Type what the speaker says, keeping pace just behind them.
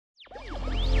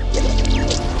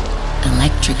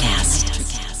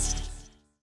NutraCast.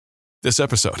 This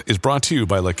episode is brought to you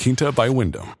by La Quinta by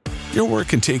Wyndham. Your work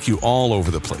can take you all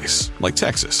over the place, like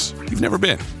Texas. You've never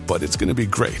been, but it's going to be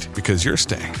great because you're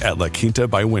staying at La Quinta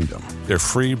by Wyndham. Their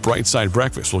free Bright Side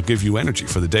breakfast will give you energy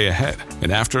for the day ahead.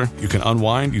 And after, you can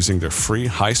unwind using their free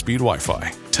high-speed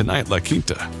Wi-Fi. Tonight, La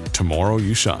Quinta. Tomorrow,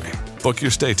 you shine. Book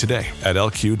your stay today at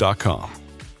lq.com.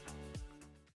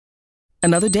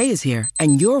 Another day is here,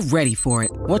 and you're ready for it.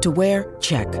 What to wear?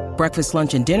 Check. Breakfast,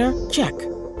 lunch, and dinner? Check.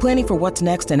 Planning for what's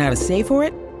next and how to save for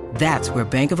it? That's where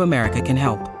Bank of America can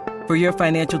help. For your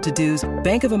financial to-dos,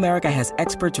 Bank of America has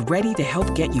experts ready to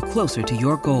help get you closer to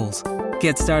your goals.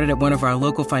 Get started at one of our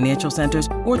local financial centers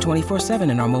or 24/7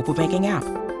 in our mobile banking app.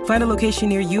 Find a location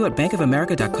near you at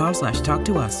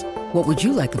bankofamerica.com/talktous. What would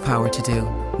you like the power to do?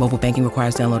 Mobile banking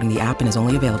requires downloading the app and is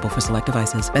only available for select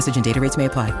devices. Message and data rates may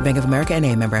apply. Bank of America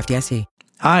N.A., member FDIC.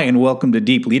 Hi, and welcome to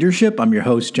Deep Leadership. I'm your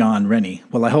host, John Rennie.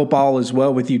 Well, I hope all is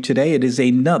well with you today. It is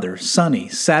another sunny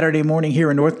Saturday morning here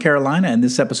in North Carolina, and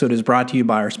this episode is brought to you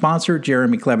by our sponsor,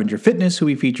 Jeremy Clevenger Fitness, who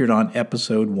we featured on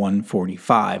episode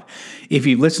 145. If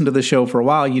you've listened to the show for a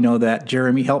while, you know that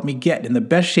Jeremy helped me get in the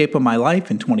best shape of my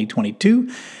life in 2022.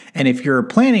 And if you're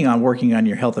planning on working on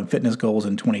your health and fitness goals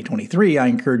in 2023, I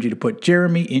encourage you to put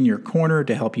Jeremy in your corner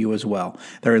to help you as well.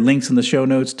 There are links in the show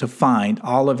notes to find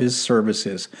all of his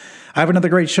services. I have another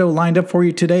great show lined up for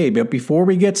you today, but before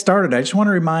we get started, I just want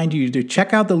to remind you to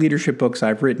check out the leadership books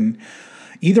I've written,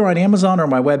 either on Amazon or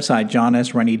my website,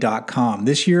 johnsrennie.com.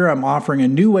 This year, I'm offering a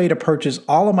new way to purchase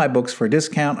all of my books for a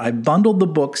discount. I bundled the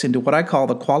books into what I call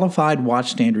the Qualified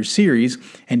Watch Standard series,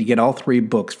 and you get all three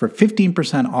books for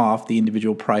 15% off the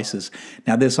individual prices.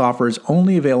 Now, this offer is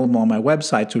only available on my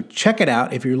website, so check it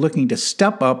out if you're looking to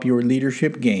step up your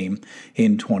leadership game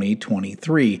in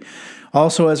 2023.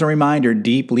 Also, as a reminder,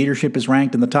 Deep Leadership is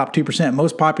ranked in the top 2%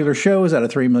 most popular shows out of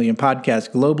 3 million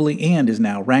podcasts globally and is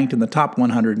now ranked in the top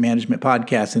 100 management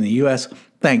podcasts in the U.S.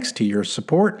 thanks to your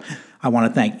support. I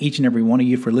want to thank each and every one of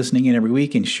you for listening in every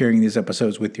week and sharing these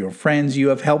episodes with your friends. You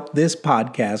have helped this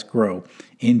podcast grow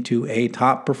into a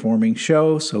top-performing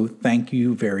show, so thank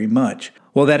you very much.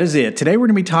 Well, that is it. Today we're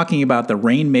going to be talking about the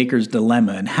Rainmaker's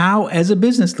dilemma and how, as a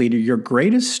business leader, your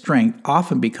greatest strength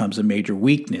often becomes a major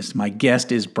weakness. My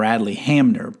guest is Bradley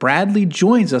Hamner. Bradley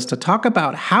joins us to talk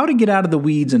about how to get out of the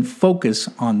weeds and focus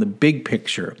on the big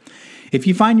picture. If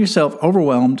you find yourself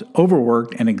overwhelmed,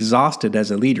 overworked, and exhausted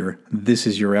as a leader, this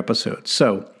is your episode.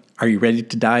 So, are you ready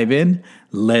to dive in?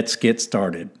 Let's get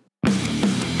started.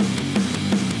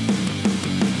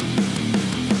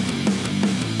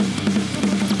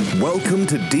 Welcome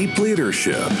to Deep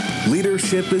Leadership.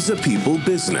 Leadership is a people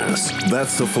business.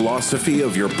 That's the philosophy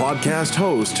of your podcast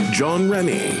host, John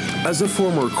Rennie. As a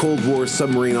former Cold War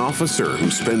submarine officer who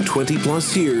spent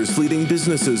 20-plus years leading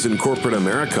businesses in corporate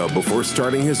America before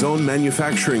starting his own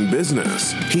manufacturing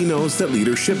business, he knows that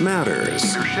leadership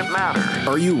matters.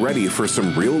 Are you ready for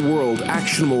some real-world,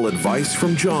 actionable advice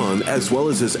from John as well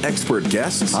as his expert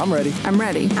guests? I'm ready.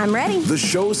 The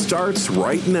show starts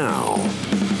right now.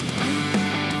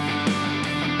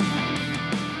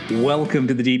 Welcome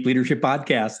to the Deep Leadership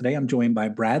Podcast. Today I'm joined by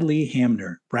Bradley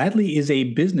Hamner. Bradley is a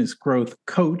business growth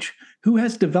coach who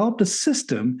has developed a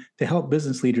system to help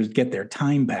business leaders get their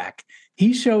time back.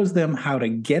 He shows them how to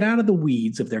get out of the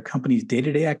weeds of their company's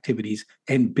day-to-day activities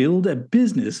and build a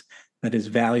business that is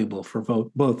valuable for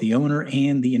both the owner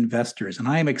and the investors. And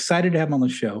I am excited to have him on the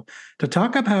show to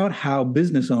talk about how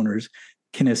business owners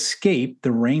can escape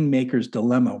the Rainmaker's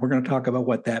dilemma. We're going to talk about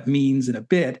what that means in a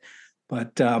bit.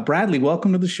 But Bradley,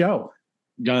 welcome to the show.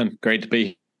 John, great to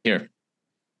be here.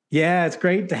 Yeah, it's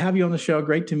great to have you on the show.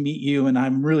 Great to meet you. And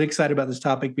I'm really excited about this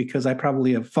topic because I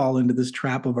probably have fallen into this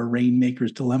trap of a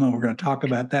Rainmaker's dilemma. We're going to talk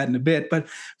about that in a bit. But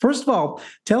first of all,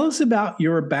 tell us about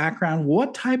your background.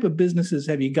 What type of businesses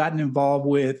have you gotten involved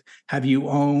with? Have you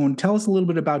owned? Tell us a little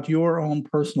bit about your own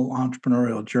personal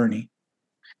entrepreneurial journey.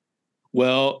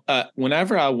 Well,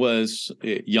 whenever I was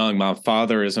young, my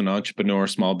father is an entrepreneur,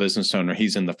 small business owner.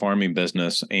 He's in the farming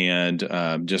business, and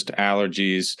just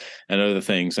allergies and other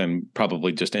things, and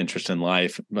probably just interest in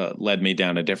life led me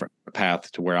down a different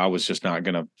path to where I was just not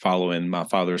going to follow in my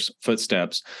father's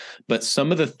footsteps. But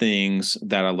some of the things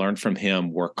that I learned from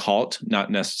him were caught, not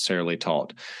necessarily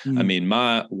taught. Mm-hmm. I mean,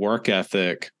 my work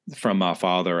ethic from my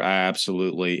father, I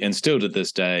absolutely, and still to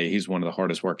this day, he's one of the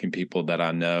hardest working people that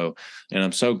I know. And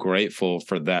I'm so grateful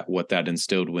for that, what that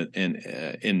instilled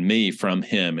in me from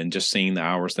him, and just seeing the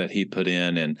hours that he put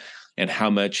in and how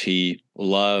much he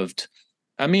loved.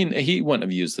 I mean, he wouldn't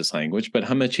have used this language, but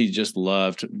how much he just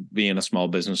loved being a small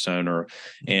business owner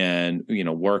and,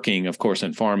 working, of course,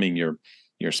 in farming.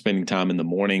 You're spending time in the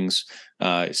mornings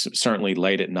certainly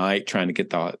late at night, trying to get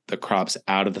the crops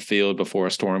out of the field before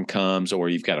a storm comes, or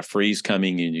you've got a freeze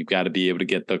coming and you've got to be able to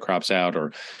get the crops out,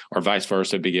 or vice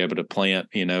versa, be able to plant,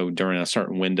 during a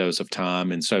certain windows of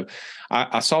time. And so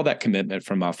I saw that commitment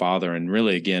from my father. And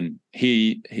really, again,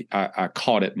 I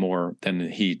caught it more than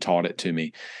he taught it to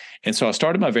me. And so I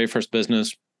started my very first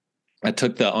business. I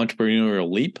took the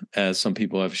entrepreneurial leap, as some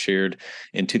people have shared,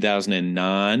 in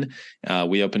 2009.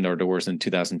 We opened our doors in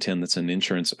 2010. That's an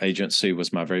insurance agency,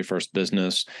 was my very first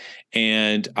business.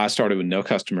 And I started with no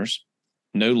customers,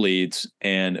 no leads,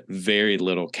 and very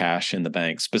little cash in the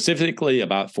bank. Specifically,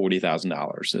 about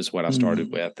 $40,000 is what I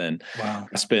started with. And wow.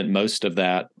 I spent most of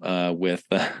that with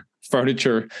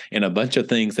furniture and a bunch of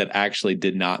things that actually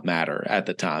did not matter at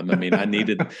the time. I mean, I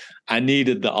needed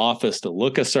the office to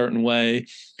look a certain way.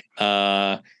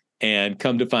 And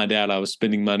come to find out, I was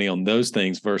spending money on those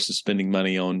things versus spending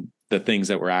money on the things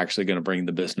that were actually going to bring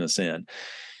the business in.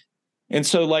 And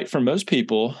so, like for most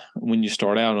people, when you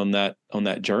start out on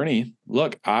that journey,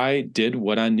 look, I did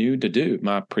what I knew to do.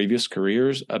 My previous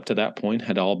careers up to that point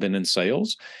had all been in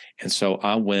sales. And so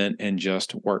I went and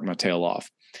just worked my tail off.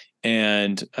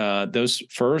 And the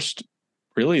first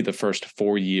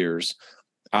 4 years,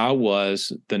 I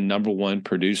was the number one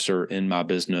producer in my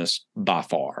business by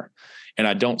far. And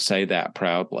I don't say that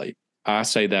proudly. I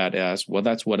say that as, well,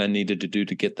 that's what I needed to do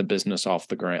to get the business off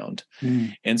the ground.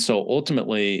 And so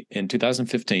ultimately in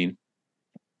 2015,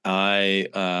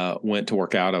 I went to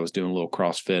work out. I was doing a little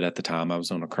CrossFit at the time. I was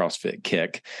on a CrossFit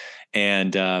kick,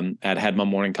 and I'd had my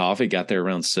morning coffee, got there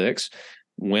around 6,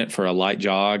 went for a light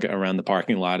jog around the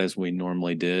parking lot as we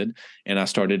normally did. And I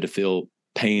started to feel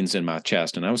pains in my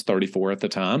chest, and I was 34 at the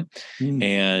time.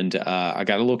 And I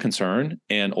got a little concerned,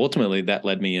 and ultimately that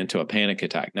led me into a panic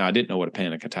attack. Now, I didn't know what a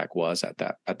panic attack was at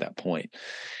that point.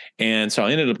 And so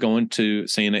I ended up going to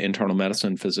seeing an internal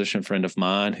medicine physician friend of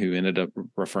mine, who ended up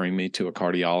referring me to a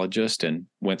cardiologist, and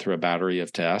went through a battery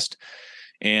of tests.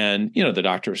 And, the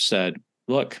doctor said,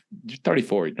 look, you're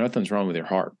 34, nothing's wrong with your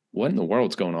heart. What in the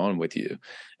world's going on with you?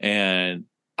 And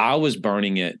I was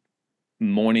burning it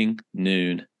morning,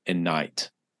 noon, and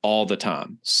night all the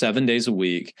time, 7 days a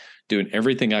week, doing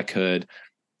everything I could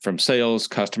from sales,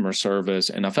 customer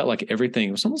service. And I felt like everything,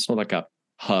 it was almost like a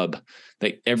hub,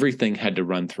 that everything had to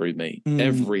run through me.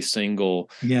 Every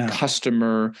single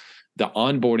customer, the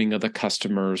onboarding of the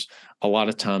customers, a lot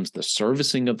of times the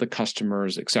servicing of the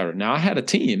customers, et cetera. Now I had a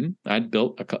team. I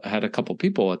had a couple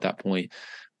people at that point,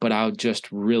 but I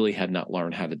just really had not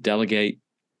learned how to delegate.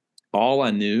 All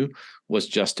I knew was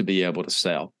just to be able to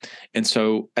sell. And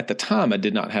so at the time, I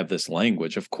did not have this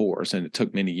language, of course, and it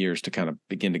took many years to kind of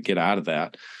begin to get out of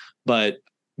that. But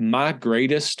my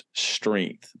greatest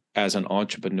strength as an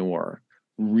entrepreneur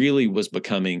really was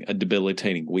becoming a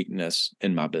debilitating weakness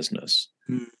in my business.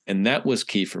 And that was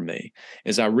key for me,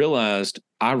 is I realized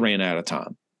I ran out of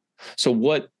time. So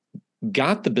what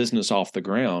got the business off the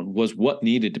ground was what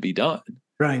needed to be done.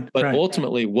 Right. But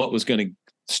ultimately, what was going to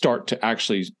start to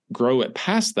actually grow it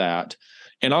past that,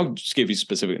 and I'll just give you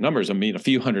specific numbers. I mean, a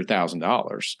few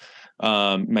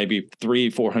 $100,000, maybe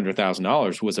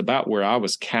 $300,000-$400,000 was about where I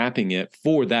was capping it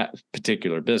for that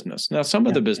particular business. Now, some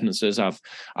of the businesses I've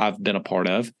been a part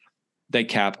of, they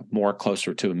cap more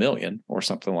closer to $1 million or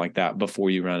something like that before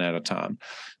you run out of time.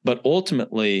 But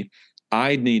ultimately,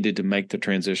 I needed to make the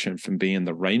transition from being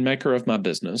the rainmaker of my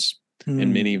business,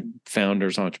 and many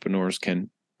founders, entrepreneurs can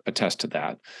attest to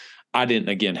that. I didn't,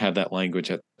 again, have that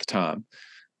language at the time.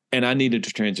 And I needed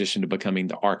to transition to becoming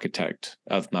the architect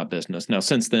of my business. Now,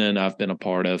 since then, I've been a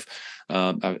part of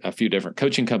a few different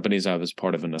coaching companies. I was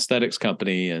part of an aesthetics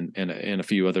company and a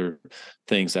few other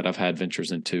things that I've had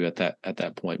ventures into at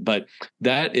that point. But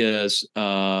that is,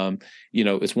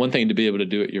 it's one thing to be able to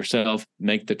do it yourself,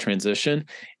 make the transition,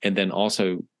 and then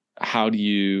also can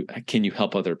you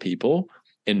help other people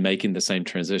in making the same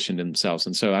transition themselves?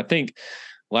 And so I think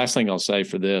last thing I'll say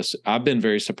for this, I've been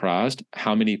very surprised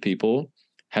how many people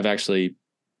have actually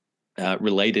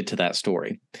related to that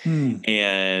story.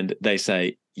 And they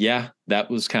say, yeah, that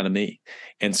was kind of me.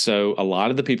 And so a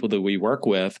lot of the people that we work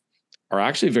with are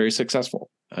actually very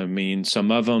successful. I mean,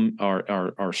 some of them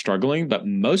are struggling, but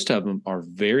most of them are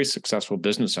very successful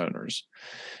business owners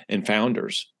and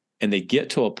founders. And they get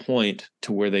to a point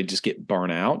to where they just get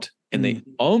burnt out, and they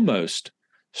almost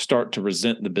start to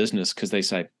resent the business because they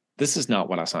say, this is not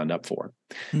what I signed up for.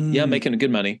 Yeah, I'm making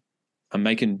good money. I'm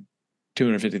making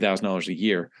 $250,000 a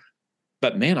year,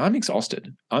 but man, I'm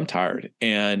exhausted. I'm tired,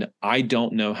 and I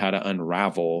don't know how to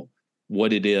unravel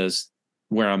what it is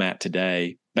where I'm at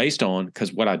today based on,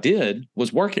 because what I did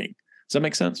was working. Does that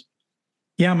make sense?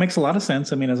 Yeah, it makes a lot of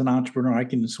sense. I mean, as an entrepreneur, I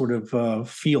can sort of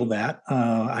feel that.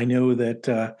 I know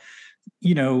that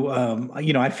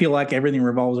I feel like everything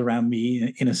revolves around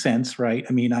me in a sense, right?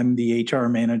 I mean, I'm the HR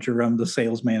manager, I'm the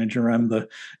sales manager, I'm the,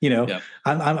 Yeah.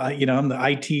 I'm the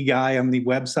IT guy, I'm the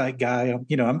website guy,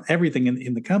 I'm everything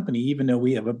in the company, even though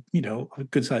we have a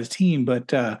good sized team,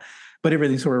 but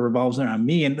everything sort of revolves around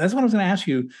me. And that's what I was going to ask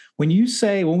you. When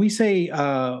we say,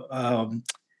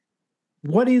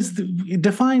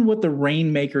 define what the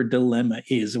Rainmaker dilemma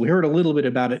is. We heard a little bit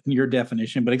about it in your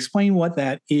definition, but explain what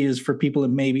that is for people that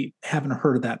maybe haven't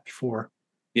heard of that before.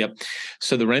 Yep.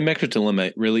 So the Rainmaker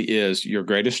dilemma really is your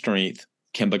greatest strength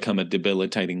can become a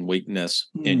debilitating weakness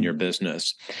in your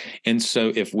business. And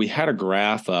so if we had a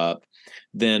graph up,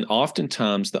 then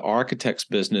oftentimes the architect's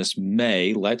business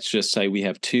may, let's just say we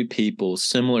have two people,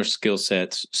 similar skill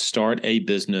sets, start a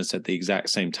business at the exact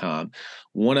same time.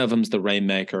 One of them's the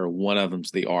Rainmaker, one of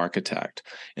them's the architect.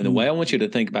 And the way I want you to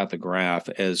think about the graph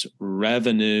as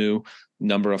revenue,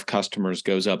 number of customers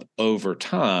goes up over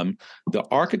time, the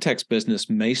architect's business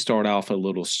may start off a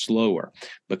little slower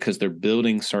because they're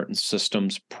building certain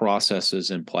systems,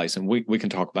 processes in place. And we can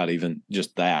talk about even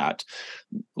just that.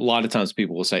 A lot of times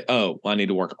people will say, oh, I need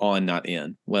to work on, not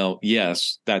in. Well,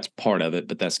 yes, that's part of it,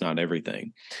 but that's not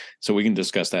everything. So we can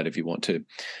discuss that if you want to.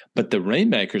 But the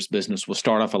Rainmaker's business will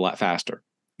start off a lot faster.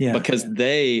 Yeah, because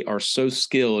they are so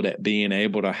skilled at being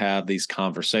able to have these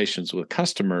conversations with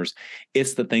customers.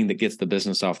 It's the thing that gets the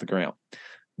business off the ground.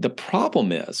 The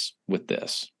problem is with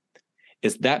this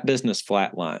is that business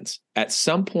flatlines. At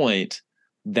some point,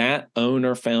 that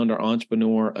owner, founder,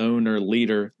 entrepreneur, owner,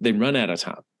 leader, they run out of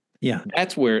time. Yeah.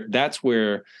 That's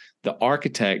where the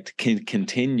architect can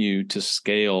continue to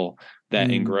scale that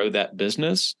and grow that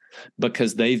business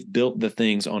because they've built the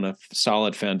things on a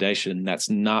solid foundation that's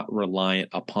not reliant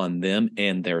upon them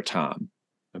and their time.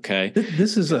 Okay.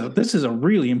 This is a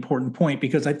really important point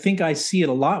because I think I see it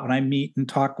a lot when I meet and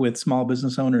talk with small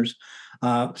business owners.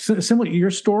 Similar,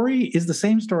 your story is the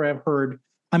same story I've heard.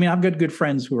 I mean, I've got good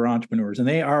friends who are entrepreneurs and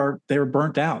they're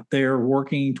burnt out. They're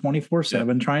working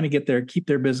 24/7, trying to keep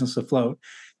their business afloat.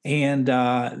 And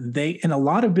a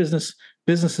lot of businesses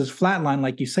flatline,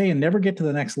 like you say, and never get to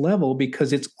the next level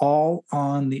because it's all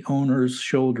on the owner's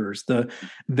shoulders.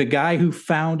 The guy who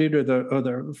founded or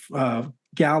the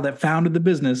gal that founded the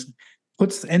business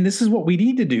and this is what we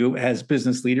need to do as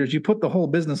business leaders. You put the whole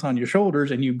business on your shoulders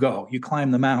and you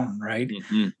climb the mountain, right?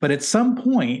 Mm-hmm. But at some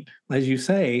point, as you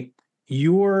say,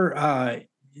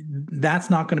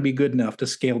 that's not going to be good enough to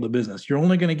scale the business. You're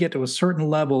only going to get to a certain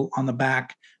level on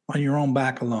your own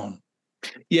back alone.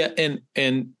 Yeah.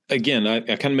 And again, I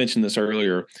kind of mentioned this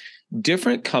earlier.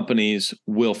 Different companies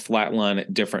will flatline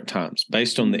at different times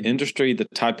based on the industry, the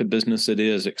type of business it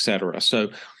is, et cetera. So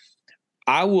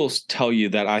I will tell you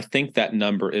that I think that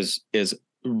number is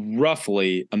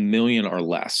roughly 1 million or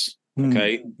less.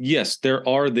 Okay. Yes, there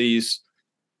are these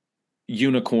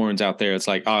unicorns out there. It's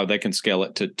like, oh, they can scale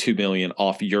it to 2 million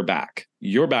off your back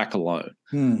alone.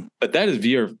 But that is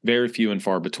very few and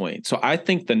far between. So I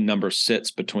think the number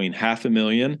sits between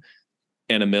 500,000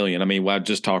 and 1 million. I mean, I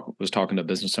was talking to a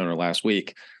business owner last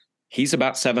week. He's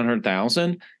about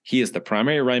 700,000. He is the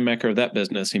primary rainmaker of that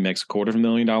business. He makes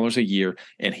 $250,000 a year,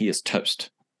 and he is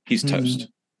toast. He's toast.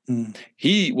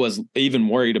 He was even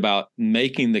worried about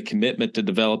making the commitment to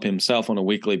develop himself on a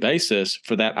weekly basis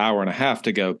for that hour and a half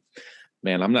to go,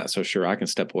 man, I'm not so sure I can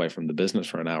step away from the business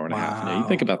for an hour and a half. Now, you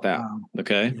think about that. Wow.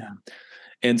 Okay. Yeah.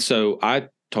 And so I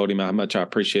told him how much I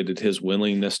appreciated his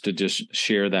willingness to just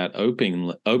share that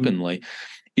openly.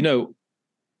 You know,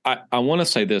 I want to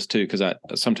say this too, because I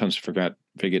sometimes forget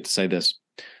to say this.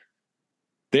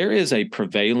 There is a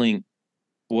prevailing,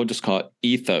 we'll just call it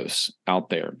ethos out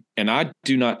there. And I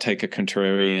do not take a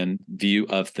contrarian view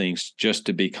of things just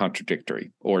to be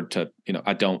contradictory or to,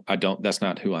 I don't, that's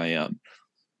not who I am.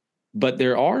 But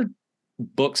there are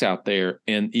books out there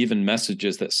and even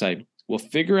messages that say, well,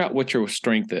 figure out what your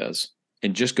strength is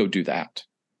and just go do that.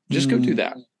 Just go do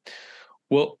that.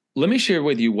 Well, let me share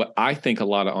with you what I think a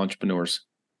lot of entrepreneurs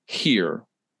hear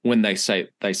when they say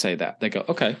that. They go,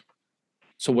 okay,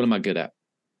 so what am I good at?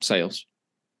 Sales,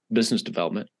 business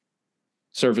development,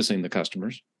 servicing the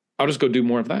customers. I'll just go do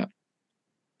more of that.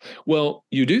 Well,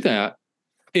 you do that,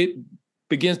 it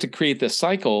begins to create this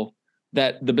cycle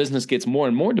that the business gets more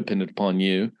and more dependent upon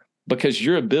you because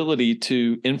your ability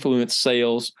to influence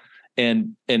sales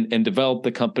and develop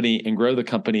the company and grow the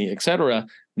company, et cetera,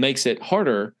 makes it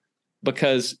harder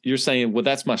because you're saying, well,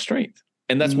 that's my strength.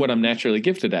 And that's what I'm naturally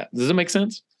gifted at. Does it make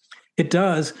sense? It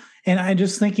does. And I'm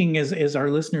just thinking as our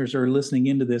listeners are listening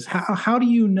into this, how do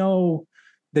you know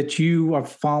that you are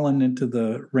fallen into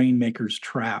the Rainmaker's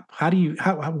trap?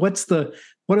 What's the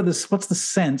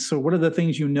sense or what are the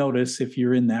things you notice if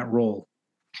you're in that role?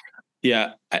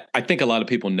 Yeah, I think a lot of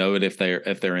people know it if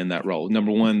they're in that role.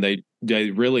 Number one, they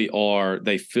really are.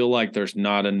 They feel like there's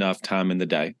not enough time in the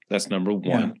day. That's number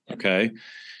one. Yeah. Okay,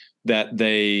 that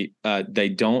they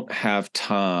don't have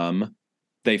time.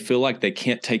 They feel like they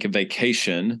can't take a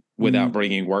vacation without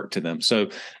bringing work to them. So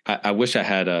I wish I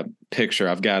had a picture.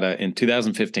 I've got in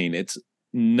 2015. It's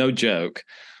no joke.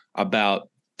 About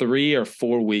 3 or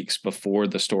 4 weeks before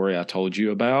the story I told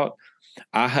you about,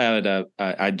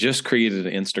 I just created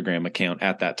an Instagram account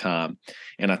at that time,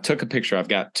 and I took a picture.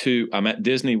 I'm at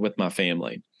Disney with my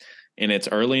family, and it's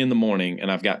early in the morning,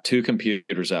 and I've got 2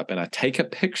 computers up, and I take a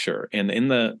picture, and in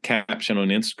the caption on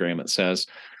Instagram, it says,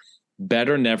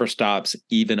 "Better never stops,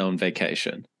 even on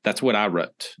vacation." That's what I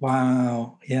wrote.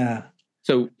 Wow. Yeah.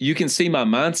 So you can see my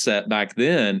mindset back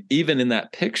then, even in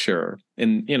that picture,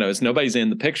 and, as nobody's in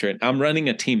the picture, and I'm running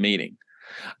a team meeting.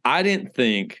 I didn't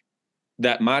think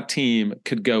that my team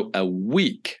could go a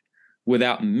week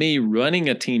without me running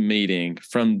a team meeting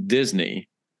from Disney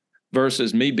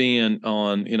versus me being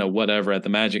on, whatever at the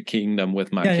Magic Kingdom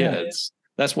with my kids. Yeah.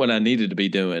 That's what I needed to be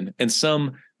doing. And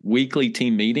some weekly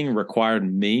team meeting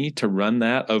required me to run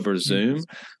that over Zoom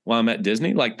while I'm at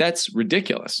Disney. Like, that's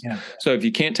ridiculous. Yeah. So if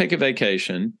you can't take a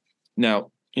vacation,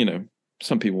 now,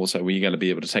 some people will say, well, you got to be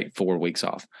able to take 4 weeks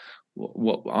off.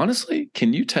 Well, honestly,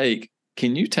 can you take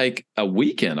a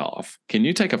weekend off? Can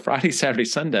you take a Friday, Saturday,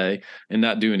 Sunday and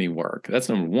not do any work? That's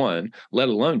number one, let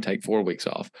alone take 4 weeks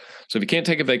off. So if you can't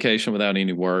take a vacation without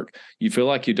any work, you feel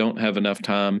like you don't have enough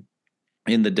time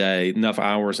in the day, enough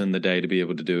hours in the day to be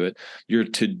able to do it. Your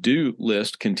to-do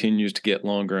list continues to get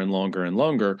longer and longer and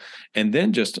longer. And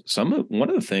then one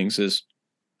of the things is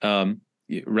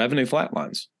revenue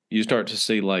flatlines. You start to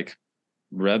see like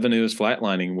revenue is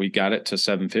flatlining. We got it to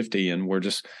 750 and we're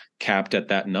just capped at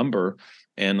that number.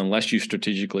 And unless you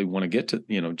strategically want to get to,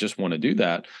 just want to do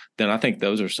that, then I think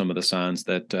those are some of the signs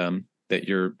that that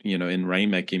you're, in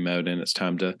rainmaking mode and it's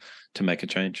time to make a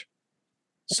change.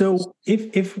 So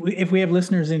if we have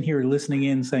listeners in here listening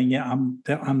in saying, yeah, I'm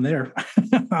there,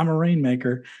 I'm a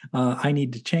rainmaker, I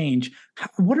need to change.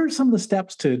 What are some of the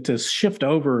steps to shift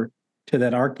over to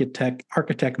that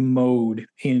architect mode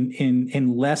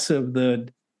in less of the,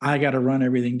 I got to run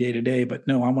everything day to day, but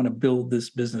no, I want to build this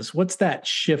business. What's that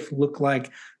shift look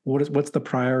like? What's the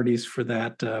priorities for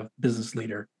that business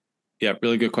leader? Yeah,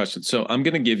 really good question. So I'll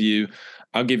give you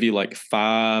like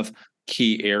 5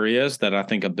 key areas that I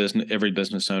think every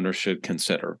business owner should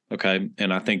consider. Okay.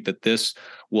 And I think that this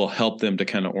will help them to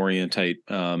kind of orientate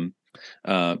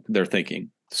their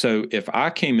thinking. So if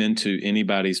I came into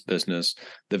anybody's business,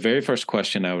 the very first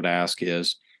question I would ask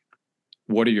is,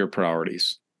 what are your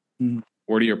priorities?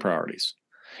 What are your priorities?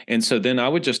 And so then I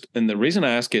would and the reason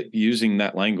I ask it using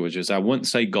that language is I wouldn't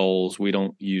say goals. We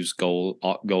don't use goal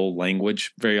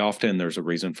language very often. There's a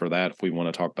reason for that if we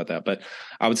want to talk about that. But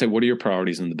I would say, what are your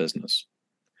priorities in the business?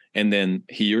 And then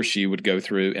he or she would go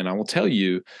through, and I will tell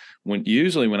you,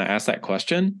 usually when I ask that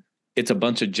question, it's a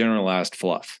bunch of generalized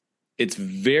fluff. It's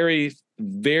very,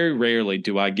 very rarely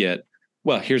do I get,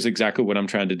 well, here's exactly what I'm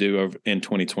trying to do in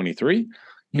 2023.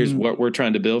 Here's what we're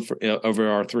trying to build for over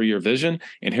our 3-year vision.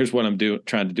 And here's what I'm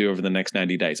trying to do over the next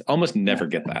 90 days. Almost never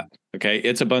get that. Okay.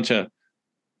 It's a bunch of,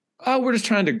 we're just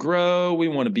trying to grow. We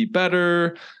want to be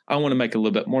better. I want to make a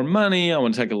little bit more money. I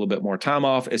want to take a little bit more time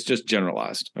off. It's just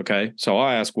generalized. Okay. So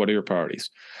I'll ask, what are your priorities?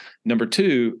 Number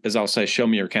 2 is I'll say, show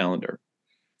me your calendar.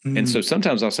 And so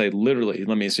sometimes I'll say, literally,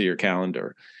 let me see your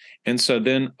calendar. And so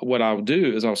then what I'll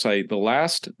do is I'll say the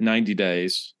last 90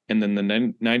 days and then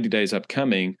the 90 days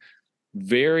upcoming.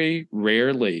 Very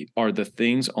rarely are the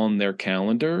things on their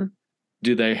calendar,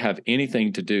 do they have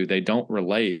anything to do? They don't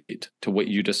relate to what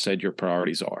you just said your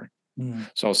priorities are.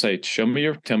 So I'll say, tell me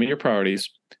your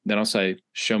priorities. Then I'll say,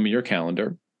 show me your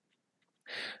calendar.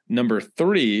 Number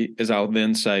 3 is I'll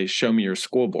then say, show me your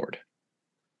scoreboard.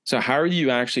 So how are you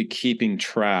actually keeping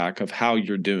track of how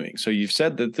you're doing? So you've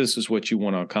said that this is what you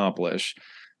want to accomplish.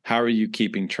 How are you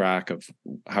keeping track of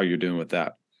how you're doing with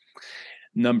that?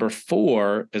 Number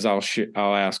 4 is I'll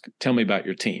ask, tell me about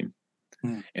your team.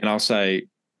 And I'll say,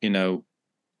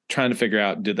 trying to figure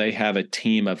out, do they have a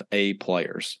team of A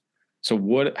players?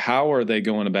 So how are they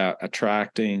going about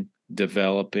attracting,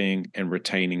 developing, and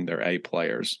retaining their A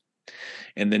players?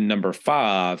 And then number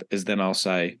 5 is then I'll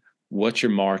say, what's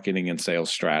your marketing and sales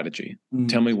strategy?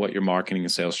 Tell me what your marketing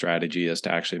and sales strategy is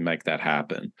to actually make that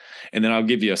happen. And then I'll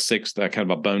give you a 6th,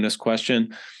 kind of a bonus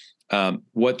question.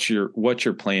 What's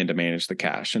your plan to manage the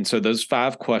cash? And so those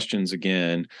 5 questions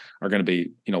again are going to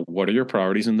be, what are your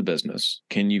priorities in the business?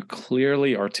 Can you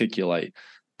clearly articulate,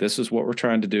 this is what we're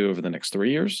trying to do over the next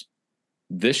 3 years,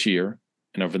 this year,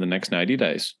 and over the next 90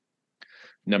 days?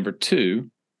 Number 2,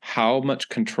 how much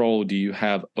control do you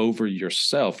have over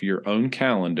yourself, your own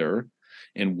calendar,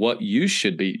 and what you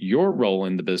should be, your role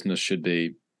in the business should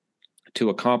be to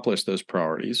accomplish those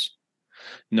priorities.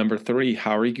 Number 3,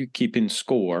 how are you keeping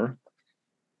score?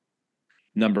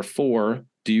 Number 4,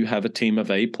 do you have a team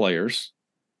of A players?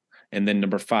 And then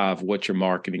number 5, what's your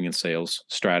marketing and sales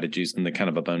strategies? And the kind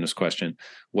of a bonus question,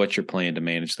 what's your plan to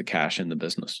manage the cash in the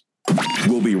business?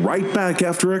 We'll be right back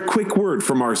after a quick word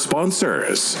from our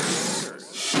sponsors.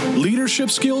 Leadership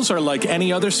skills are like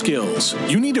any other skills.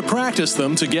 You need to practice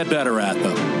them to get better at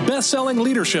them. Best-selling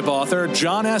leadership author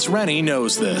John S. Rennie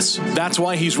knows this. That's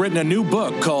why he's written a new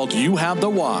book called You Have the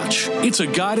Watch. It's a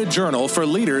guided journal for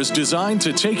leaders designed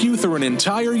to take you through an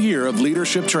entire year of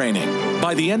leadership training.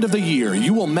 By the end of the year,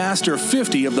 you will master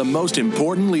 50 of the most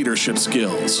important leadership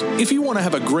skills. If you want to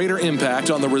have a greater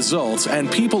impact on the results and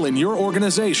people in your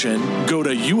organization, go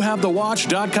to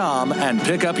youhavethewatch.com and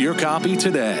pick up your copy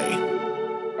today.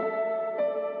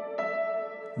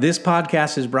 This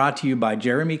podcast is brought to you by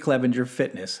Jeremy Clevenger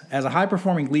Fitness. As a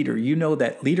high-performing leader, you know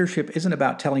that leadership isn't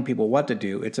about telling people what to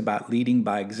do, it's about leading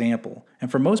by example.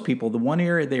 And for most people, the one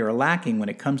area they are lacking when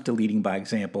it comes to leading by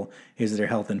example is their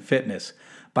health and fitness.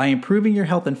 By improving your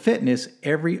health and fitness,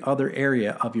 every other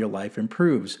area of your life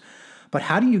improves. But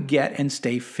how do you get and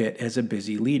stay fit as a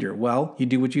busy leader? Well, you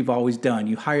do what you've always done.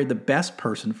 You hire the best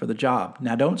person for the job.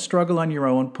 Now, don't struggle on your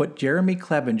own. Put Jeremy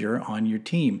Clevenger on your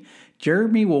team.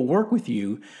 Jeremy will work with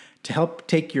you to help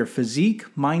take your physique,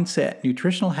 mindset,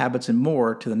 nutritional habits, and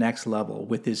more to the next level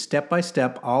with his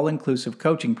step-by-step, all-inclusive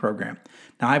coaching program.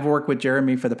 Now, I've worked with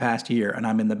Jeremy for the past year, and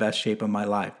I'm in the best shape of my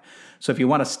life. So if you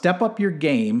want to step up your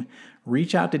game,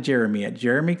 reach out to Jeremy at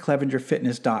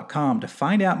jeremyclevengerfitness.com to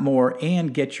find out more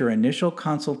and get your initial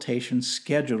consultation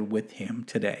scheduled with him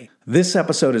today. This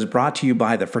episode is brought to you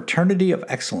by the Fraternity of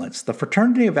Excellence. The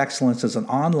Fraternity of Excellence is an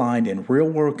online and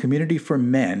real-world community for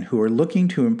men who are looking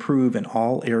to improve in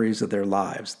all areas of their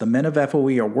lives. The men of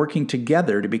FOE are working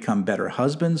together to become better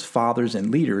husbands, fathers, and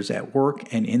leaders at work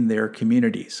and in their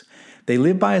communities. They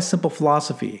live by a simple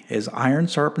philosophy: as iron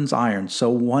sharpens iron, so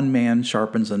one man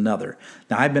sharpens another.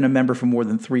 Now, I've been a member for more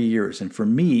than 3 years, and for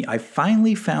me, I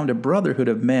finally found a brotherhood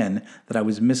of men that I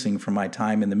was missing from my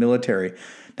time in the military.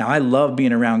 Now, I love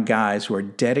being around guys who are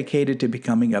dedicated to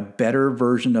becoming a better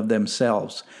version of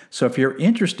themselves. So if you're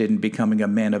interested in becoming a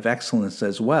man of excellence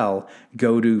as well,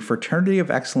 go to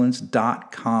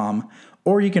fraternityofexcellence.com,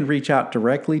 or you can reach out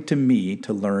directly to me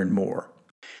to learn more.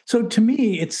 So to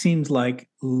me, it seems like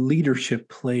leadership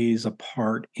plays a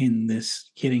part in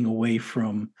this getting away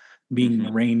from being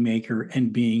the rainmaker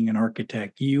and being an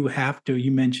architect. You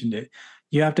mentioned it,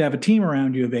 you have to have a team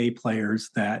around you of A players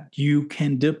that you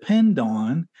can depend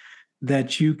on,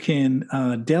 that you can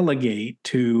delegate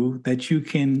to, that you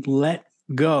can let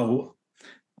go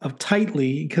of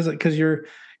tightly, because you're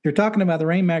talking about the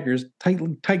Rainmakers,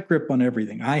 tight grip on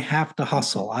everything. I have to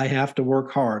hustle. I have to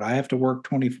work hard. I have to work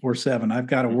 24/7. I've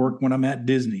got to work when I'm at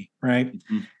Disney, right?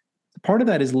 Mm-hmm. Part of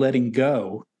that is letting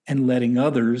go and letting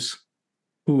others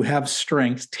who have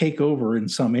strengths take over in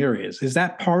some areas. Is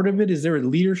that part of it? Is there a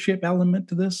leadership element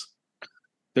to this?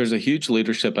 There's a huge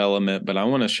leadership element, but I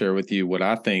want to share with you what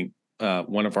I think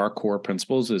one of our core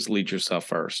principles is: lead yourself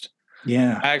first.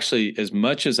 Yeah. Actually, as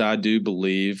much as I do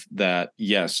believe that,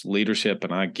 yes, leadership,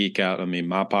 and I geek out. I mean,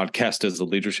 my podcast is a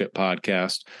leadership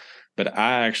podcast, but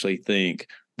I actually think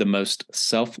the most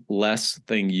selfless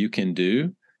thing you can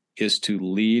do is to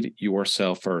lead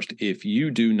yourself first. If you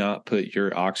do not put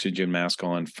your oxygen mask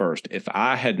on first, if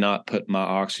I had not put my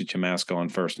oxygen mask on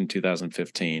first in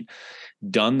 2015,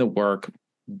 done the work,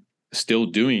 still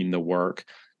doing the work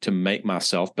to make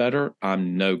myself better,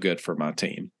 I'm no good for my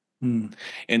team.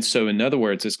 And so, in other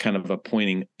words, it's kind of a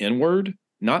pointing inward,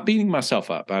 not beating myself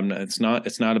up. It's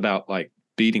not about like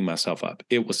beating myself up.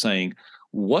 It was saying,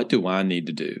 what do I need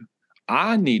to do?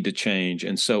 I need to change,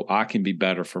 and so I can be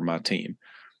better for my team.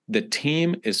 The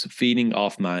team is feeding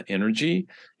off my energy,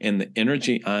 and the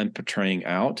energy I'm portraying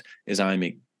out is I'm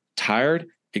tired,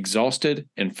 exhausted,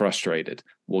 and frustrated.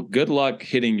 Well, good luck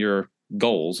hitting your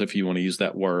goals, if you want to use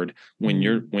that word, when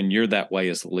you're that way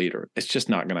as the leader. It's just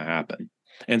not going to happen.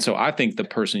 And so I think the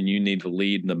person you need to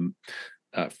lead them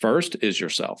first is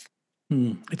yourself.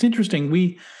 It's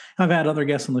interesting. I've had other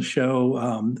guests on the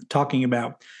show talking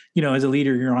about, as a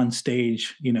leader, you're on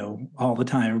stage, all the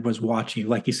time. Everybody's watching you.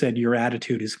 Like you said, your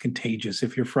attitude is contagious.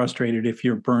 If you're frustrated, if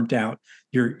you're burnt out,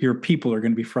 your people are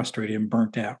going to be frustrated and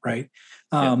burnt out, right?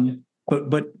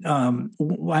 But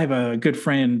I have a good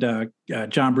friend,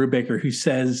 John Brubaker, who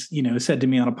said to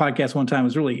me on a podcast one time,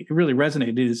 it really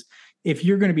resonated, is if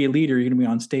you're going to be a leader, you're going to be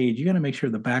on stage, you got to make sure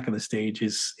the back of the stage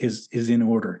is in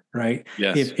order, right?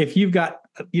 Yes. If you've got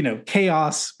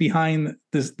chaos behind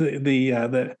this,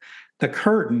 the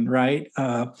curtain, right?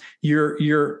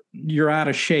 You're out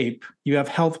of shape. You have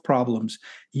health problems.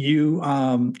 You've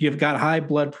got high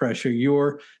blood pressure.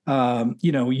 You're working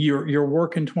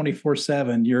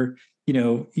 24/7.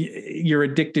 You're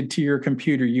addicted to your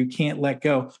computer. You can't let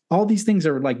go. All these things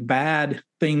are like bad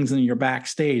things in your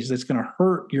backstage that's going to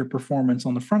hurt your performance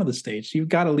on the front of the stage. So you've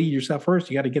got to lead yourself first.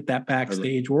 You got to get that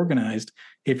backstage organized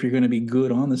if you're going to be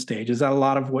good on the stage. Is that a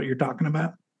lot of what you're talking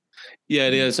about? Yeah,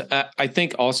 it is. I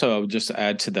think also I would just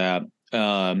add to that,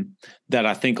 that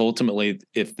I think ultimately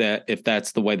if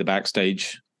that's the way the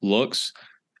backstage looks,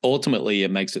 ultimately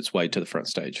it makes its way to the front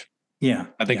stage. Yeah.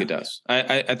 I think it does.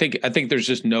 I think there's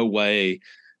just no way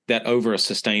that over a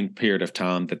sustained period of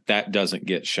time that doesn't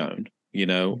get shown,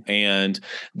 and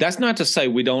that's not to say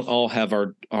we don't all have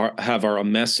our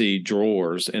messy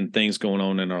drawers and things going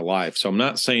on in our life. So I'm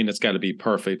not saying it's got to be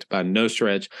perfect by no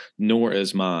stretch, nor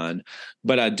is mine.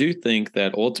 But I do think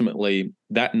that ultimately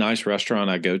that nice restaurant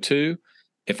I go to,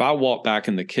 if I walk back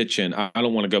in the kitchen, I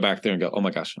don't want to go back there and go, oh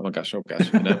my gosh. Right.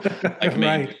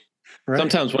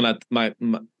 Sometimes when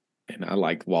and I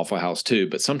like Waffle House too,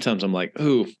 but sometimes I'm like,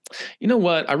 ooh, you know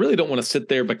what? I really don't want to sit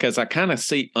there because I kind of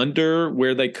see under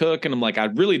where they cook. And I'm like, I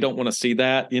really don't want to see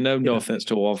that, no offense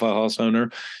to a Waffle House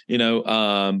owner,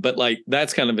 but like,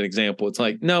 that's kind of an example. It's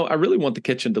like, no, I really want the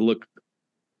kitchen to look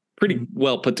pretty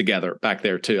well put together back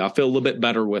there too. I feel a little bit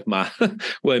better with my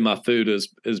way my food is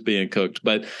being cooked.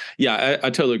 But yeah, I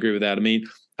totally agree with that. I mean,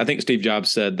 I think Steve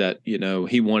Jobs said that,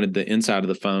 he wanted the inside of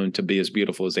the phone to be as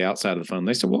beautiful as the outside of the phone.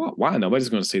 They said, well, why? Nobody's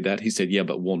going to see that. He said, yeah,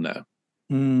 but we'll know.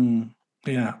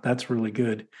 Yeah, that's really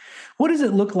good. What does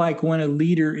it look like when a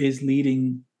leader is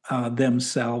leading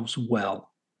themselves well?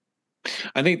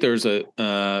 I think there's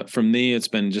for me, it's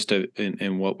been just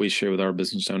in what we share with our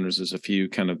business owners is a few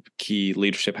kind of key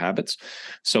leadership habits.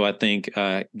 So I think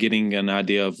getting an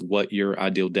idea of what your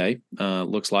ideal day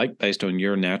looks like based on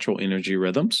your natural energy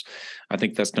rhythms. I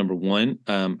think that's number one.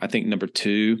 I think number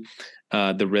two,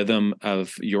 the rhythm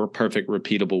of your perfect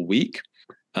repeatable week.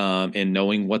 And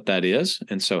knowing what that is.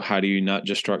 And so how do you not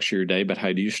just structure your day, but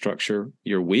how do you structure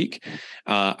your week?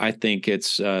 I think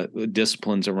it's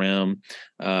disciplines around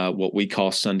what we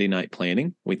call Sunday night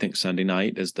planning. We think Sunday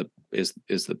night is the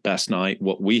best night,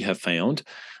 what we have found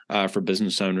for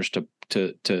business owners to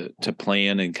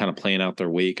plan and kind of plan out their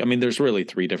week. I mean, there's really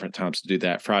three different times to do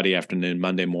that: Friday afternoon,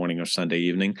 Monday morning, or Sunday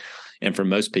evening. And for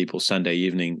most people, Sunday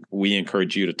evening, we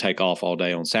encourage you to take off all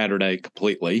day on Saturday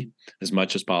completely, as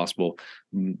much as possible,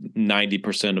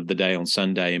 90% of the day on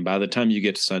Sunday. And by the time you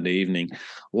get to Sunday evening,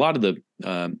 a lot of the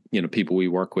people we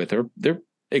work with they're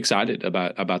excited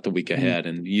about the week ahead,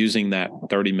 and using that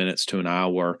 30 minutes to an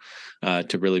hour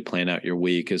to really plan out your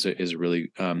week is a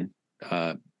really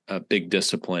a big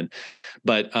discipline.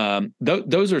 But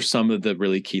those are some of the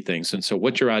really key things. And so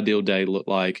what's your ideal day look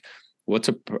like? What's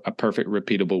a perfect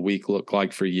repeatable week look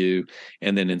like for you?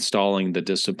 And then installing the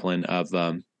discipline of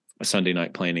a Sunday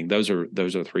night planning. Those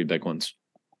are three big ones.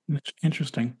 That's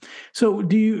interesting. So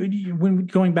do you when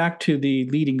going back to the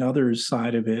leading others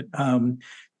side of it,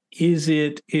 is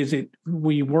it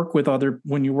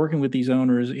when you're working with these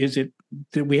owners, is it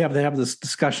that we have to have this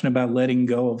discussion about letting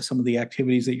go of some of the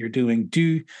activities that you're doing?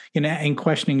 And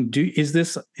questioning, is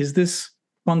this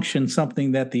function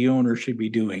something that the owner should be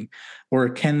doing, or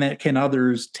can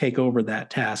others take over that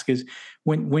task? Is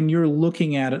when you're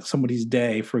looking at somebody's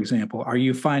day, for example, are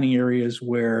you finding areas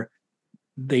where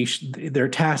they're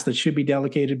tasks that should be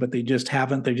delegated, but they just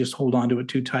haven't? They just hold on to it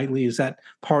too tightly. Is that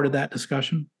part of that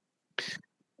discussion?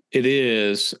 It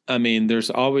is. I mean, there's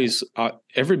always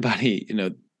everybody.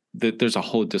 There's a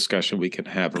whole discussion we can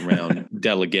have around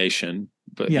delegation,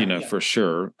 but for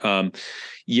sure.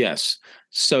 Yes.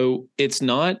 So it's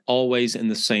not always in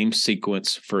the same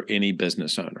sequence for any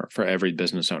business owner, for every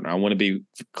business owner. I want to be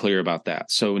clear about that.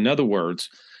 So in other words,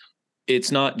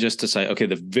 it's not just to say, okay,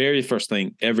 the very first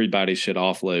thing everybody should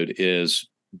offload is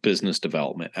business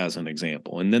development, as an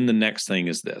example. And then the next thing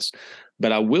is this.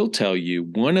 But I will tell you,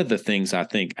 one of the things I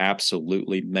think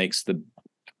absolutely makes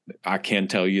I can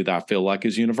tell you that I feel like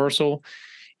is universal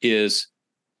is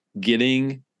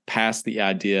getting past the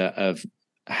idea of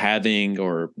having,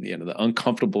 or the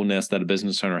uncomfortableness that a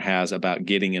business owner has about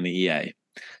getting an EA,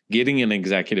 getting an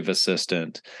executive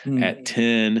assistant at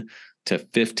 10 to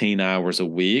 15 hours a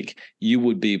week. You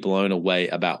would be blown away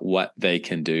about what they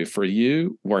can do for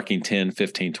you working 10,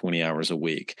 15, 20 hours a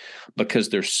week, because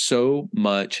there's so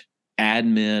much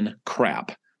admin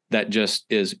crap that just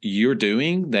is you're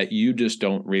doing that you just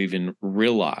don't even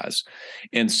realize.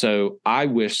 And so I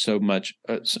wish so bad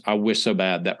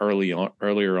that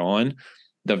earlier on,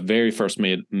 the very first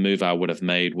move I would have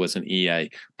made was an EA,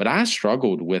 but I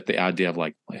struggled with the idea of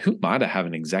like, who am I to have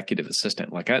an executive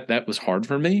assistant? Like that was hard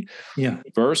for me. Yeah.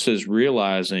 Versus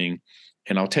realizing,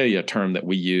 and I'll tell you a term that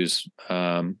we use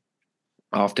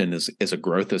often is a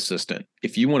growth assistant.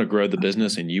 If you want to grow the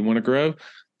business and you want to grow,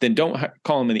 then don't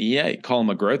call them an EA, call them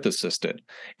a growth assistant.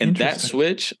 And that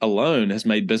switch alone has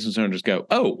made business owners go,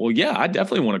 oh, well, yeah, I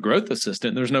definitely want a growth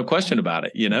assistant. There's no question about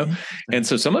it, And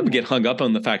so some of them get hung up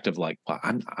on the fact of like, well,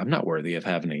 I'm not worthy of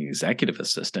having an executive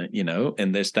assistant,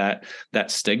 and there's that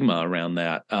stigma around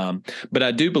that. But I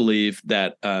do believe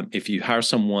that if you hire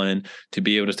someone to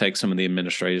be able to take some of the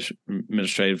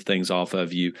administrative things off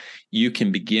of you, you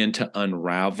can begin to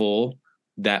unravel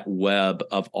that web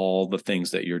of all the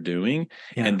things that you're doing.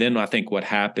 Yeah. And then I think what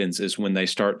happens is when they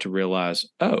start to realize,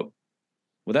 oh,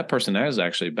 well, that person is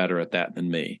actually better at that than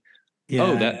me. Yeah.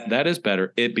 Oh, that is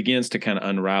better. It begins to kind of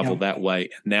unravel that way.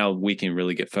 Now we can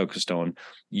really get focused on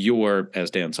your,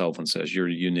 as Dan Sullivan says, your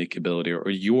unique ability or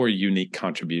your unique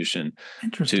contribution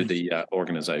to the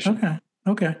organization.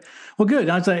 Okay. Well,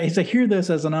 good. As I hear this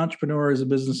as an entrepreneur, as a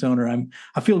business owner,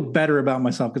 I feel better about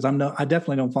myself because I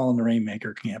definitely don't fall in the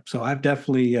Rainmaker camp. So I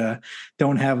definitely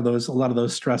don't have a lot of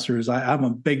those stressors. I'm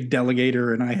a big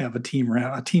delegator and I have a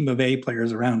team of A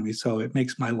players around me. So it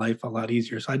makes my life a lot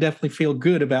easier. So I definitely feel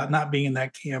good about not being in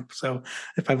that camp. So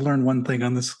if I've learned one thing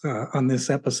on this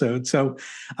episode,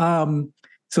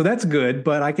 so that's good,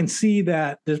 but I can see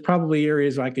that there's probably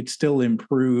areas where I could still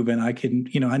improve, and I can,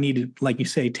 I need to, like you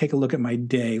say, take a look at my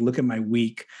day, look at my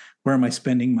week, where am I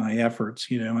spending my efforts,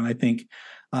 and I think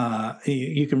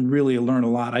you can really learn a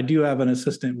lot. I do have an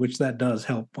assistant, which that does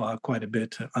help quite a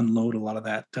bit to unload a lot of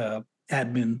that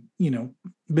admin,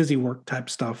 busy work type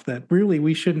stuff that really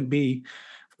we shouldn't be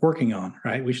working on,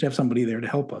 right? We should have somebody there to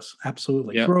help us.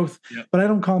 Absolutely. Yep. Growth, yep. But I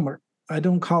don't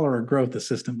call her a growth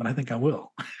assistant, but I think I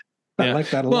will. I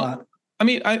like that a lot. I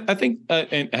mean, I think,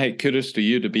 and hey, kudos to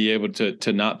you to be able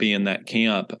to not be in that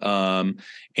camp,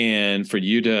 and for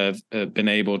you to have been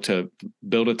able to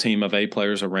build a team of A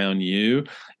players around you,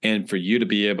 and for you to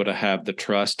be able to have the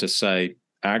trust to say,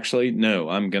 actually, no,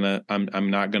 I'm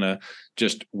not gonna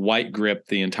just white grip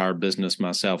the entire business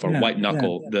myself or white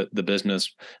knuckle the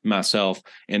business myself,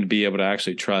 and be able to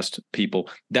actually trust people.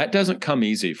 That doesn't come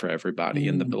easy for everybody,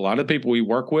 and a lot of people we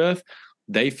work with,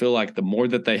 they feel like the more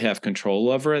that they have control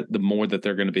over it, the more that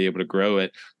they're going to be able to grow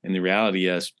it. And the reality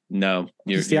is, no,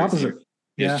 it's the opposite.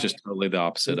 It's just totally the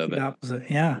opposite of it. The opposite,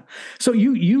 yeah. So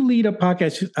you lead a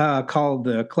podcast called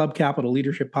the Club Capital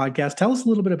Leadership Podcast. Tell us a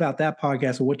little bit about that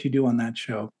podcast and what you do on that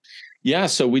show. Yeah,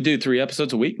 so we do 3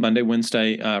 episodes a week: Monday,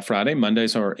 Wednesday, Friday.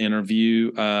 Mondays are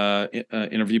interview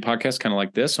podcast, kind of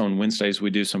like this. On Wednesdays, we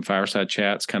do some fireside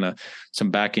chats, kind of some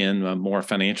back end, more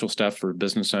financial stuff for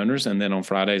business owners. And then on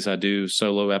Fridays, I do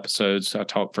solo episodes. I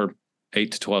talk for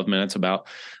 8 to 12 minutes about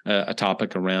a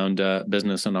topic around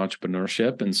business and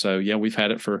entrepreneurship. And so, yeah, we've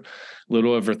had it for a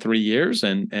little over 3 years,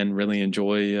 and really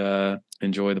enjoy the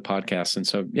podcast. And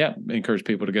so, yeah, encourage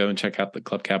people to go and check out the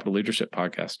Club Capital Leadership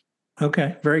Podcast.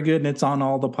 Okay, very good. And it's on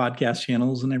all the podcast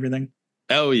channels and everything?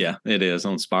 Oh, yeah, it is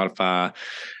on Spotify,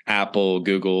 Apple,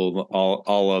 Google,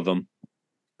 all of them.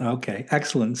 Okay,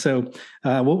 excellent. So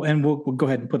we'll go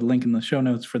ahead and put a link in the show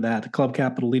notes for that, the Club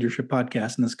Capital Leadership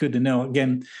Podcast. And it's good to know.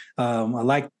 Again, I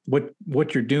like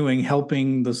what you're doing,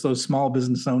 helping those small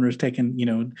business owners, taking,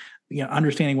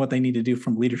 understanding what they need to do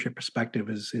from leadership perspective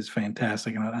is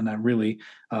fantastic. And I really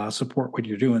support what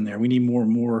you're doing there. We need more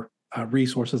and more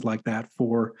resources like that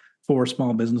for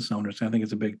small business owners. I think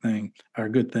it's a big thing or a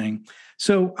good thing.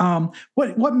 So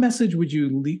what message would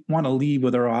you want to leave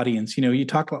with our audience? You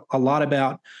talk a lot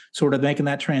about sort of making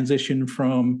that transition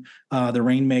from the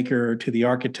Rainmaker to the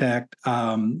architect.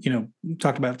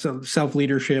 Talked about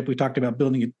self-leadership. We talked about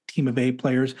building a team of A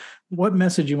players. What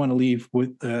message you want to leave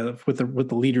with the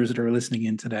leaders that are listening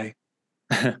in today?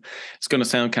 It's going to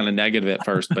sound kind of negative at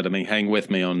first, but I mean, hang with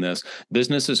me on this.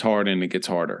 Business is hard and it gets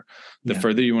harder. The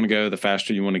further you want to go, the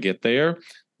faster you want to get there,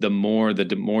 the more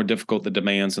difficult the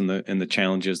demands and the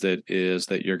challenges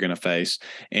that you're going to face.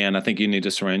 And I think you need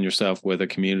to surround yourself with a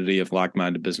community of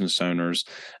like-minded business owners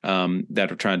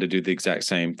that are trying to do the exact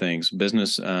same things.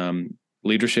 Business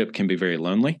leadership can be very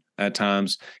lonely at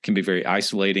times, can be very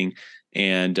isolating,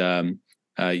 and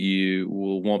you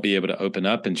won't be able to open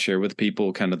up and share with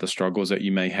people kind of the struggles that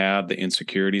you may have, the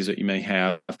insecurities that you may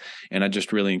have. And I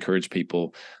just really encourage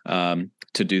people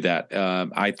to do that.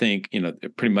 I think,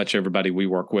 pretty much everybody we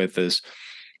work with is,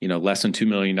 less than $2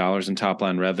 million in top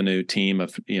line revenue, team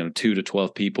of, 2 to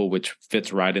 12 people, which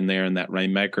fits right in there in that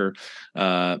Rainmaker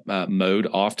mode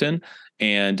often.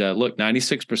 And look,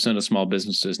 96% of small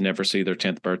businesses never see their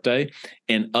 10th birthday.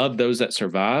 And of those that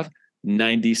survive,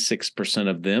 96%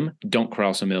 of them don't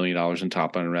cross $1 million in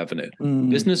top line revenue.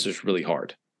 Business is really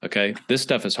hard. Okay. This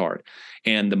stuff is hard.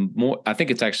 And the more, I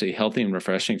think it's actually healthy and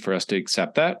refreshing for us to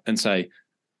accept that and say,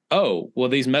 oh, well,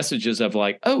 these messages of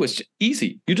like, oh, it's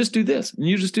easy. You just do this and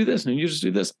you just do this and you just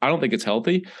do this. I don't think it's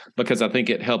healthy, because I think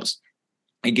it helps.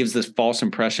 It gives this false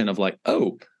impression of like,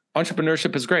 oh,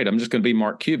 entrepreneurship is great. I'm just going to be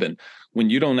Mark Cuban, when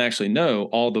you don't actually know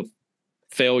all the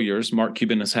failures Mark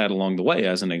Cuban has had along the way,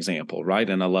 as an example, right?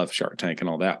 And I love Shark Tank and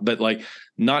all that, but like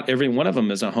not every one of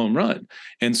them is a home run.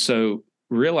 And so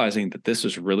realizing that this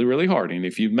is really, really hard. And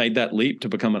if you've made that leap to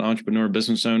become an entrepreneur,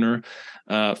 business owner,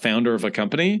 founder of a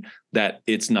company, that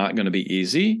it's not going to be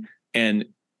easy. And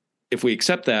if we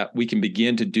accept that, we can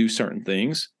begin to do certain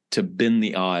things to bend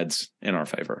the odds in our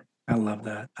favor. I love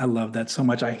that. I love that so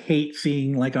much. I hate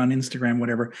seeing like on Instagram,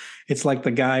 whatever. It's like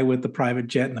the guy with the private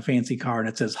jet and the fancy car, and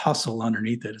it says hustle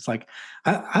underneath it. It's like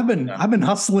I've been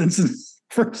hustling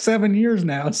for 7 years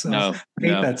now. So I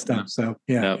hate that stuff. So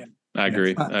yeah. I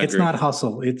agree. It's not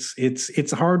hustle.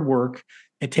 It's hard work.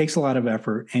 It takes a lot of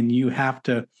effort, and you have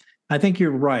to. I think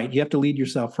you're right. You have to lead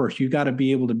yourself first. You got to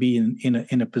be able to be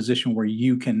in a position where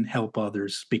you can help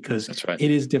others, because That's right.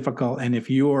 It is difficult. And if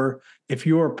you're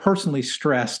personally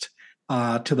stressed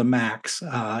to the max,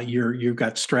 you've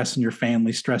got stress in your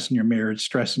family, stress in your marriage,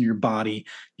 stress in your body,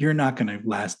 you're not going to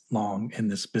last long in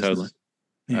this business. Totally.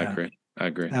 Yeah. I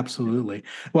agree. Absolutely.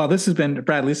 Well, this has been,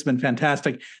 Bradley, this has been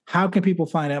fantastic. How can people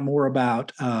find out more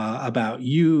about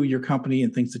you, your company,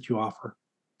 and things that you offer?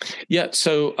 Yeah.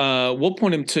 So we'll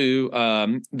point them to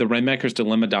the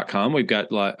rainmakersdilemma.com. We've got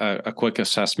a quick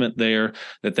assessment there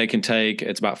that they can take.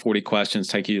 It's about 40 questions,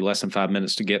 take you less than 5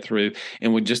 minutes to get through.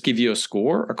 And we'll just give you a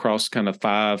score across kind of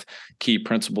 5 key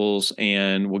principles.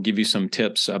 And we'll give you some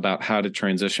tips about how to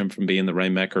transition from being the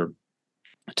rainmaker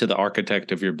to the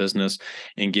architect of your business,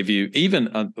 and give you, even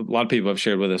a lot of people have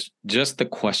shared with us, just the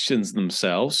questions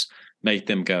themselves make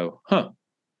them go, huh,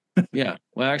 yeah,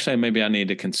 well, actually, maybe I need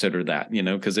to consider that,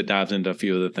 because it dives into a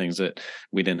few of the things that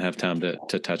we didn't have time to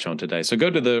touch on today. So go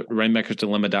to the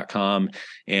rainmakersdilemma.com,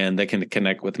 and they can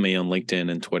connect with me on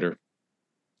LinkedIn and Twitter.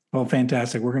 Well,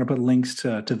 fantastic. We're going to put links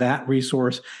to that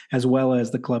resource, as well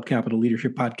as the Club Capital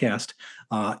Leadership Podcast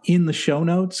in the show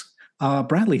notes.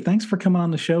 Bradley, thanks for coming on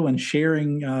the show and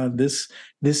sharing this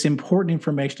important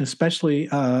information, especially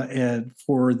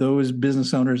for those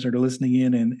business owners that are listening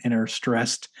in and are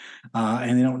stressed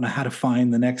and they don't know how to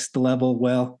find the next level.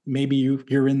 Well, maybe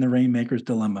you're in the Rainmaker's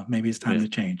dilemma. Maybe it's time to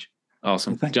change.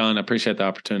 Awesome. John, I appreciate the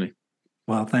opportunity.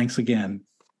 Well, thanks again.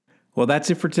 Well, that's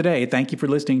it for today. Thank you for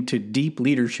listening to Deep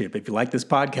Leadership. If you like this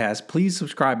podcast, please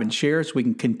subscribe and share so we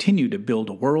can continue to build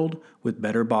a world with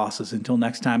better bosses. Until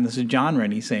next time, this is John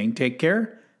Rennie saying take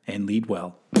care and lead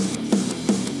well.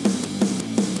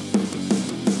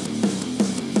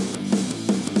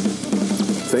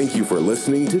 Thank you for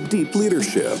listening to Deep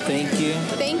Leadership. Thank you.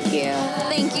 Thank you.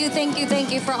 Thank you, thank you,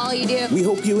 thank you for all you do. We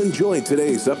hope you enjoyed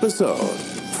today's episode.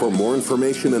 For more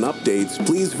information and updates,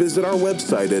 please visit our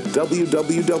website at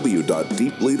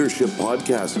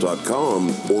www.deepleadershippodcast.com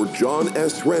or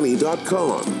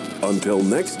johnsrennie.com. Until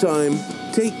next time,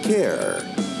 take care.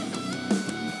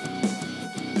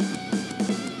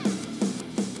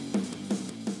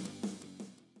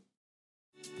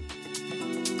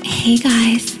 Hey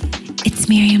guys, it's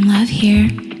Miriam Love here,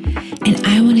 and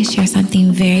I want to share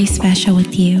something very special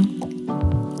with you.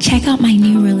 Check out my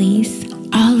new release,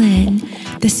 All In,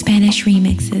 the Spanish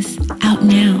remixes, out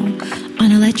now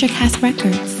on Electric House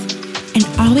Records. And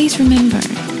always remember,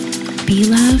 be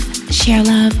love, share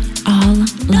love, all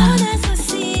love.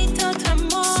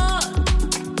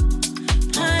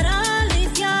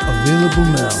 Available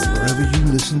now wherever you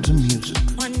listen to music.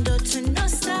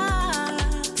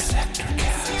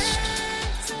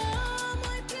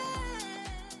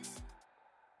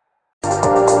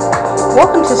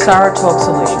 Welcome to Sarah Talk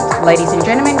Solutions. Ladies and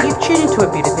gentlemen, you've tuned into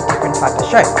a bit of a different type of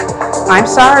show. I'm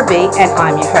Sarah B and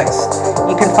I'm your host.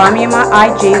 You can find me on my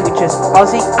IG, which is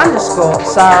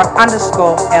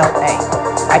Aussie_Sarah_LA.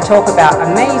 I talk about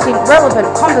amazing, relevant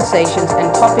conversations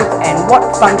and topics and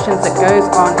what functions that goes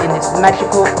on in this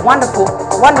magical, wonderful,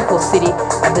 wonderful city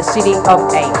of the City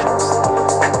of Angels.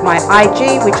 My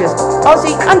IG, which is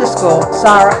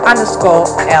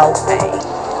Aussie_Sarah_LA.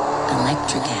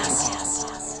 Electric